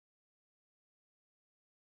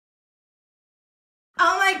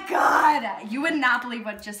God, you would not believe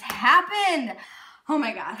what just happened. Oh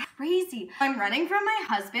my God, crazy. I'm running from my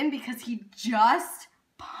husband because he just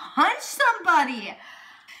punched somebody.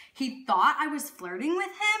 He thought I was flirting with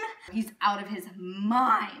him. He's out of his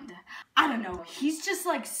mind. I don't know, he's just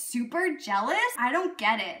like super jealous. I don't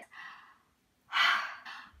get it.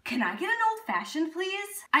 Can I get an old-fashioned,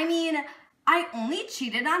 please? I mean, I only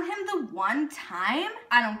cheated on him the one time.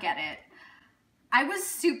 I don't get it. I was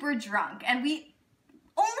super drunk and we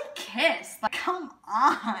only kissed. Like, come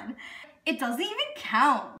on. It doesn't even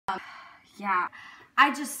count. Yeah,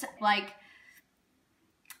 I just, like,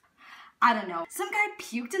 I don't know. Some guy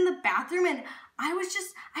puked in the bathroom and I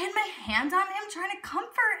had my hand on him trying to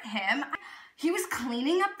comfort him. He was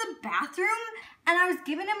cleaning up the bathroom and I was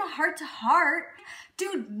giving him a heart-to-heart.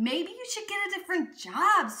 Dude, maybe you should get a different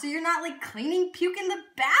job so you're not like cleaning puke in the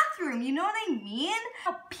bathroom. You know what I mean?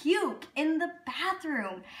 A puke in the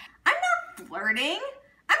bathroom. I'm not flirting.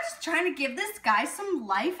 I'm just trying to give this guy some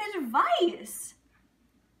life advice.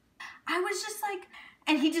 I was just like,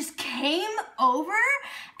 and he just came over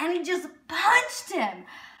and he just punched him.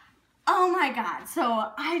 Oh my God.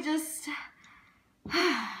 So I just,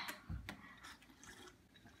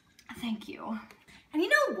 thank you. And you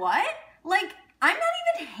know what? Like, I'm not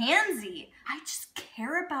even handsy. I just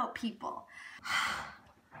care about people.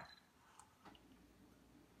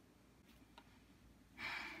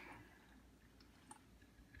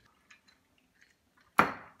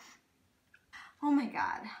 Oh my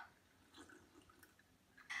God.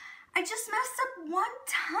 I just messed up one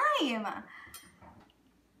time.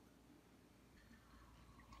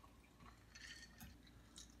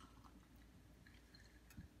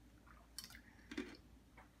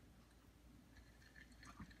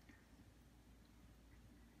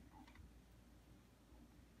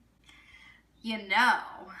 You know,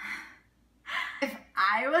 if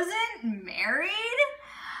I wasn't married,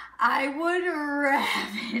 I would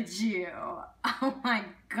ravage you. Oh my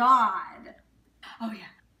God. Oh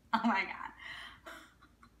yeah. Oh my God.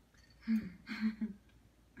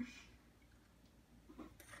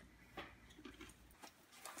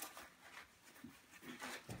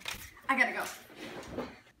 I gotta go.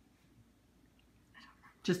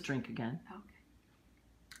 Just drink again. Okay.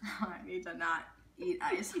 Oh, I need to not eat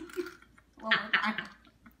ice. One more time.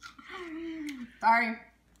 Sorry.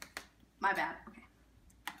 My bad. Okay.